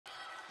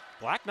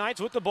Black Knights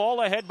with the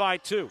ball ahead by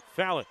 2.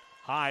 Fallon,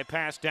 high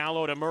pass down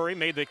low to Murray,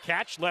 made the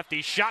catch,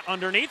 lefty shot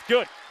underneath,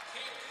 good.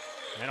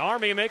 And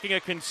Army making a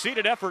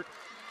concerted effort,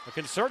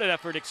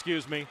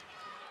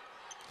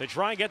 to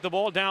try and get the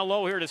ball down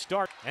low here to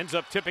start. Ends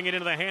up tipping it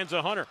into the hands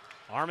of Hunter.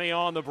 Army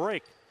on the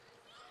break.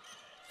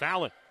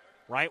 Fallon,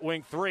 right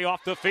wing 3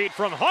 off the feet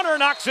from Hunter,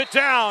 knocks it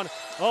down.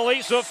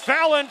 Elisa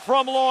Fallon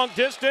from long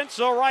distance,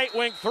 a right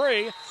wing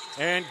 3.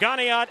 And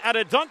Ganiat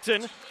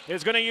Adedunkton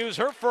is going to use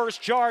her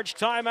first charge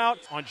timeout.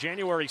 On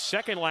January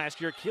 2nd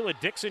last year, Keela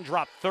Dixon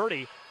dropped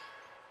 30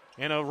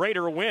 in a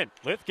Raider win.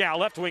 Lithgow,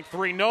 left wing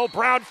 3, no.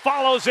 Brown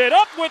follows it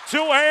up with 2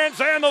 hands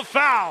and the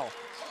foul.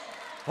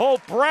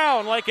 Hope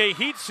Brown like a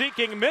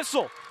heat-seeking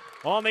missile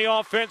on the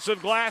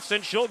offensive glass,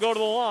 and she'll go to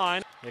the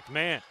line.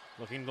 McMahon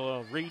looking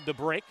to read the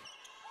break.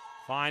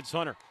 Finds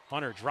Hunter.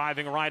 Hunter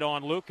driving right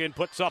on Luke and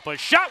puts up a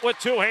shot with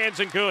 2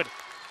 hands and good.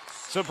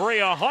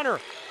 Sabria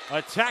Hunter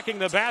attacking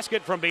the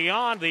basket from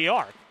beyond the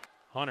arc.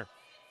 Hunter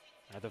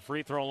at the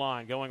free throw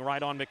line, going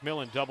right on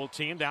McMillan, double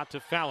teamed out to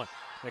Fallon.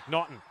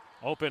 McNaughton,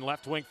 open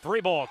left wing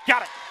 3 ball,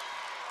 got it.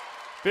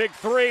 Big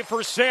 3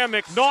 for Sam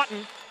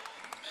McNaughton.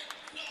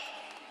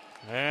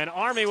 And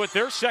Army with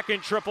their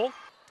second triple.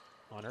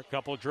 Hunter,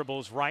 couple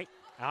dribbles right,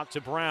 out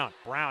to Brown.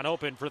 Brown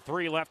open for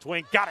 3, left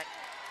wing, got it.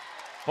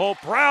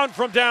 Hope Brown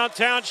from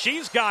downtown,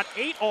 she's got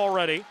 8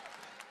 already.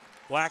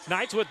 Black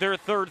Knights with their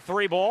third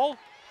 3 ball.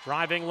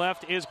 Driving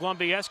left is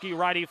Glumbieski,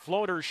 righty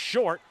floater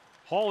short.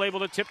 Hall able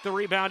to tip the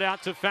rebound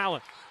out to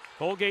Fallon.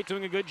 Colgate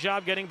doing a good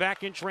job getting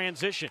back in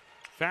transition.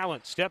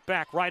 Fallon, step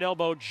back, right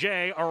elbow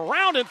J,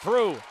 around and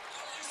through.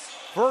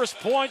 First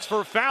points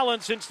for Fallon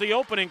since the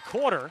opening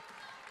quarter.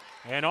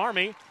 And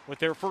Army with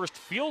their first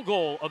field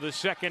goal of the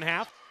second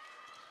half.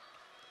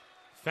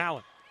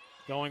 Fallon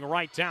going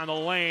right down the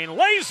lane,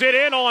 lays it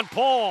in on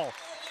Paul.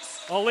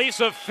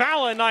 Elisa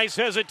Fallon, nice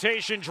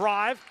hesitation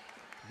drive.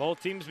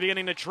 Both teams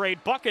beginning to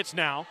trade buckets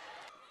now.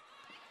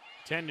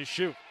 10 to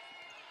shoot.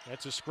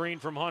 That's a screen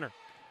from Hunter.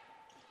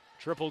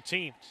 Triple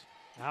teams.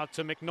 Out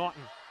to McNaughton.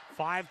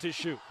 5 to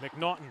shoot.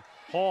 McNaughton,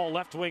 Hall,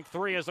 left wing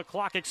 3 as the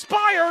clock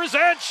expires,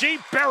 and she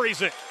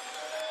buries it.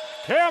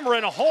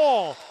 Cameron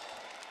Hall,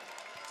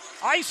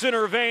 ice in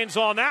her veins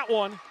on that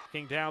one.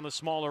 Looking down the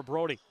smaller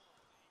Brody.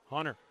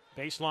 Hunter,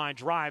 baseline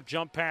drive,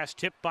 jump pass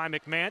tipped by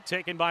McMahon,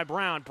 taken by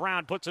Brown.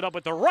 Brown puts it up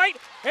with the right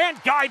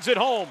and guides it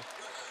home.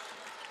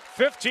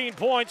 15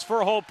 points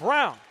for Hope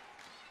Brown.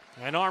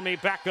 And Army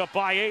back up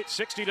by 8,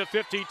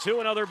 60-52,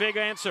 another big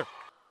answer.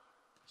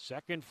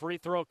 Second free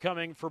throw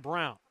coming for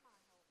Brown.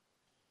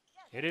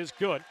 It is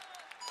good.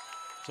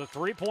 It's a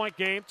 3-point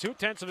game,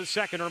 0.2 of a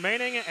second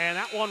remaining, and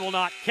that one will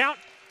not count.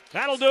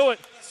 That'll do it.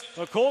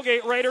 The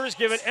Colgate Raiders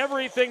give it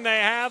everything they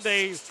have.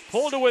 They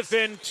pulled to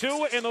within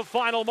 2 in the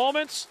final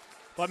moments.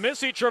 But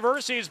Missy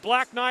Traversi's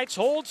Black Knights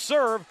hold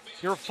serve.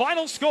 Your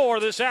final score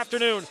this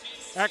afternoon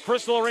at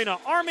Crystal Arena.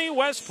 Army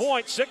West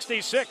Point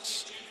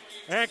 66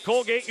 and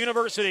Colgate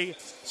University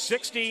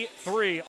 63.